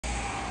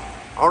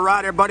All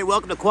right, everybody,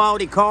 welcome to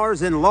Quality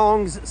Cars in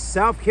Longs,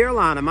 South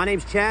Carolina. My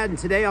name's Chad, and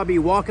today I'll be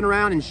walking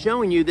around and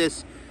showing you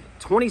this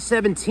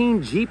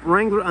 2017 Jeep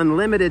Wrangler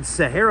Unlimited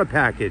Sahara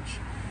package.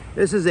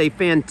 This is a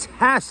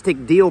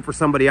fantastic deal for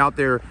somebody out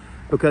there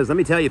because let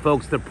me tell you,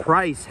 folks, the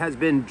price has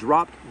been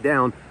dropped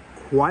down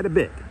quite a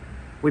bit.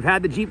 We've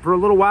had the Jeep for a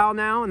little while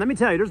now, and let me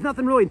tell you, there's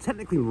nothing really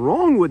technically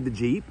wrong with the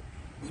Jeep.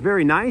 It's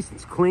very nice,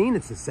 it's clean,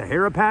 it's a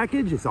Sahara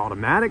package, it's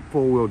automatic,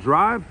 four-wheel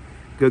drive,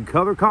 good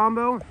color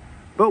combo.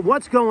 But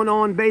what's going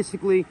on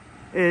basically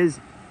is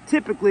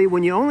typically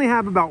when you only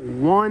have about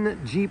one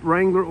Jeep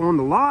Wrangler on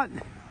the lot,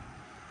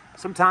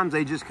 sometimes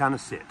they just kind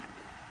of sit.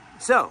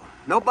 So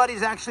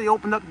nobody's actually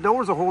opened up the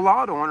doors a whole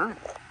lot on her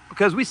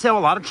because we sell a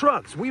lot of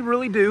trucks. We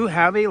really do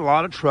have a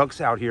lot of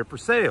trucks out here for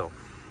sale.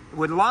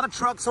 With a lot of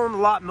trucks on the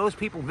lot, most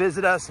people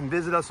visit us and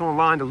visit us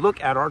online to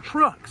look at our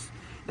trucks.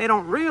 They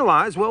don't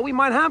realize, well, we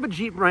might have a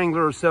Jeep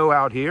Wrangler or so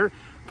out here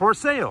for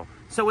sale.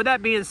 So with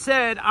that being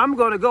said, I'm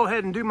going to go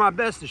ahead and do my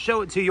best to show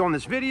it to you on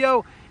this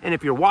video. And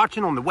if you're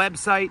watching on the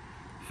website,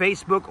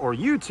 Facebook, or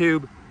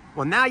YouTube,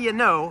 well, now you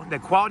know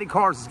that Quality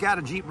Cars has got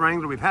a Jeep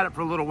Wrangler. We've had it for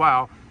a little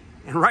while.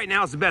 And right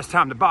now is the best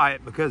time to buy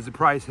it because the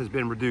price has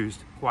been reduced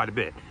quite a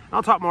bit.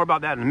 I'll talk more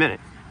about that in a minute.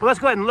 But let's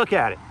go ahead and look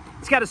at it.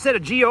 It's got a set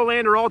of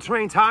Geolander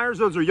all-terrain tires.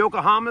 Those are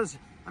Yokohamas.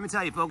 Let me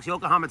tell you, folks,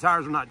 Yokohama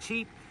tires are not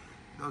cheap.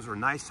 Those are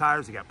nice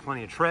tires. They got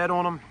plenty of tread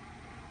on them.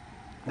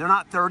 They're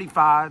not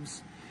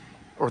 35s.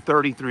 Or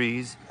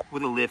 33s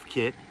with a lift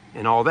kit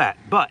and all that.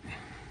 But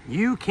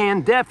you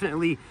can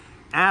definitely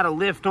add a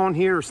lift on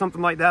here or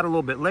something like that a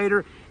little bit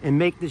later and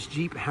make this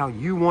Jeep how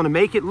you want to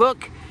make it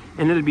look,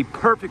 and it'll be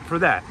perfect for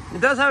that.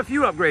 It does have a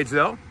few upgrades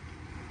though.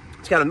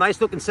 It's got a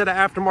nice looking set of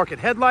aftermarket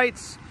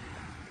headlights,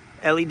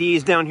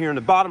 LEDs down here in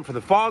the bottom for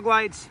the fog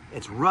lights.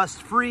 It's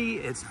rust free.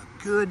 It's a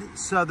good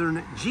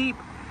Southern Jeep.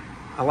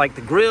 I like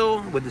the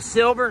grille with the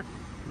silver.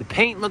 The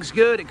paint looks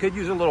good. It could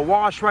use a little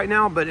wash right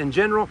now, but in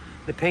general,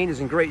 the paint is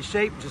in great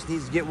shape, just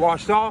needs to get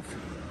washed off.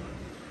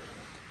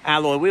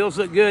 Alloy wheels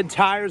look good.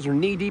 Tires are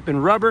knee deep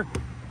in rubber.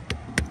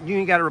 You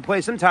ain't got to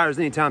replace them tires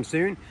anytime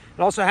soon.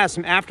 It also has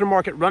some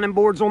aftermarket running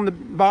boards on the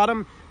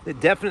bottom that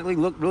definitely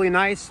look really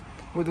nice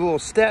with the little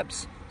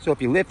steps. So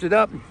if you lift it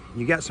up,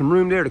 you got some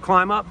room there to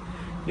climb up.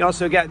 You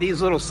also got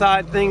these little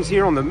side things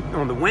here on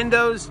the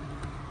windows.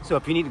 So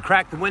if you need to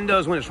crack the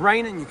windows when it's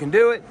raining, you can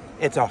do it.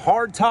 It's a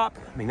hard top.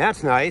 I mean,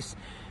 that's nice.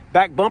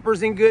 Back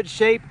bumper's in good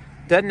shape.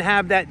 Doesn't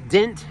have that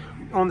dent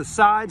on the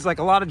sides like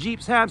a lot of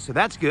Jeeps have, so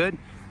that's good.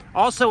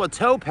 Also a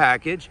tow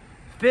package,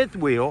 fifth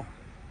wheel.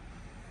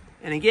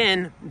 And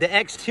again, the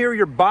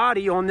exterior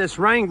body on this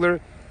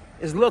Wrangler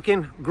is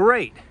looking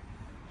great.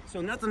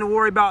 So nothing to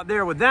worry about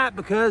there with that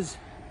because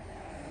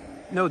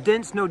no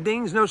dents, no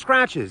dings, no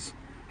scratches.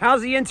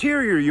 How's the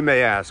interior, you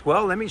may ask?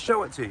 Well, let me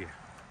show it to you.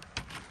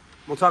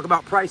 We'll talk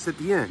about price at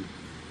the end.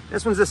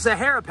 This one's a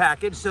Sahara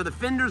package, so the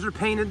fenders are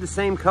painted the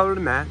same color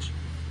to match.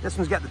 This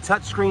one's got the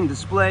touchscreen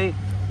display.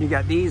 You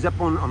got these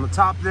up on the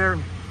top there.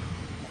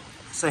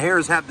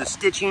 Saharas have the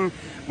stitching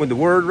with the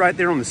word right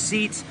there on the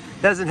seats.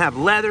 Doesn't have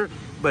leather,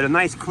 but a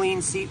nice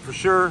clean seat for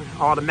sure.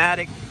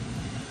 Automatic.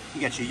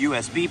 You got your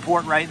USB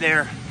port right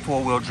there.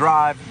 Four-wheel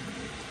drive.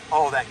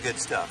 All that good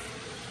stuff.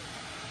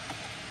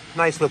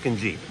 Nice looking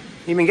Jeep.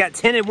 Even got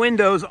tinted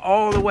windows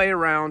all the way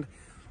around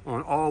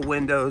on all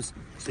windows,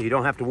 so you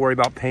don't have to worry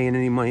about paying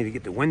any money to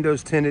get the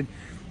windows tinted.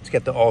 It's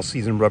got the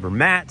all-season rubber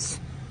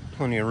mats.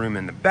 Plenty of room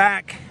in the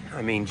back.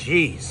 I mean,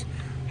 geez.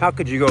 How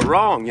could you go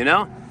wrong, you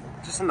know?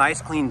 Just a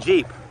nice, clean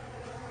Jeep.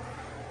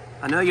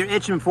 I know you're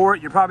itching for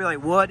it. You're probably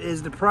like, what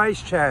is the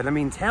price, Chad? I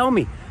mean, tell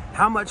me,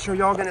 how much are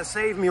y'all gonna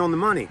save me on the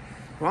money?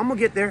 Well, I'm gonna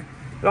get there.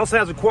 It also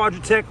has a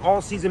Quadratec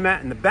all-season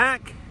mat in the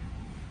back.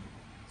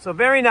 So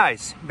very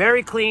nice,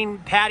 very clean.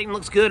 Padding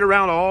looks good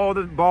around all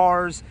the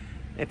bars.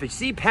 If you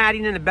see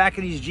padding in the back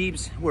of these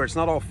Jeeps where it's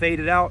not all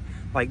faded out,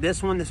 like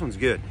this one's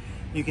good.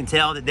 You can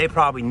tell that they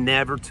probably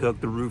never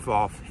took the roof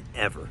off,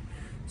 ever.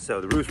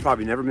 So the roof's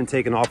probably never been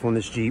taken off on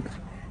this Jeep.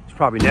 It's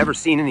probably never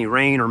seen any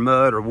rain or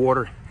mud or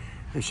water.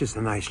 It's just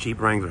a nice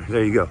Jeep Wrangler.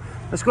 There you go.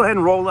 Let's go ahead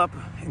and roll up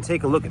and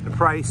take a look at the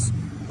price.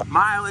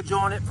 Mileage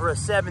on it for a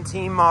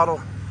 17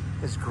 model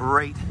is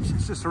great.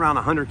 It's just around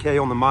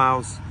 100K on the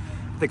miles.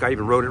 I think I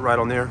even wrote it right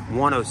on there,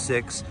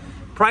 106.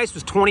 Price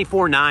was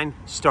 $24,900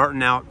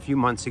 starting out a few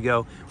months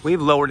ago.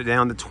 We've lowered it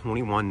down to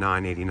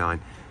 $21,989.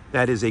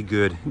 That is a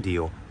good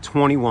deal.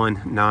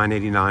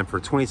 $21,989 for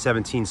a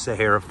 2017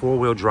 Sahara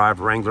four-wheel drive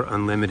Wrangler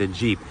Unlimited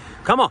Jeep.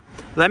 Come on,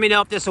 let me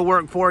know if this will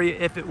work for you.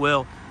 If it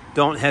will,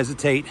 don't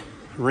hesitate.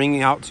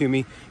 Ring out to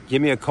me.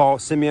 Give me a call.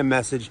 Send me a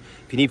message.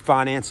 If you need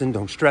financing,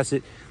 don't stress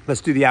it.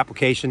 Let's do the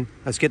application.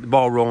 Let's get the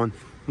ball rolling.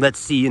 Let's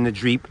see you in the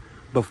Jeep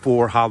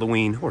before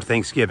Halloween or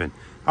Thanksgiving.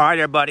 All right,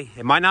 everybody.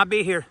 It might not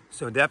be here,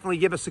 so definitely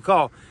give us a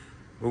call.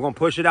 We're going to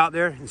push it out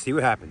there and see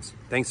what happens.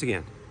 Thanks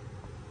again.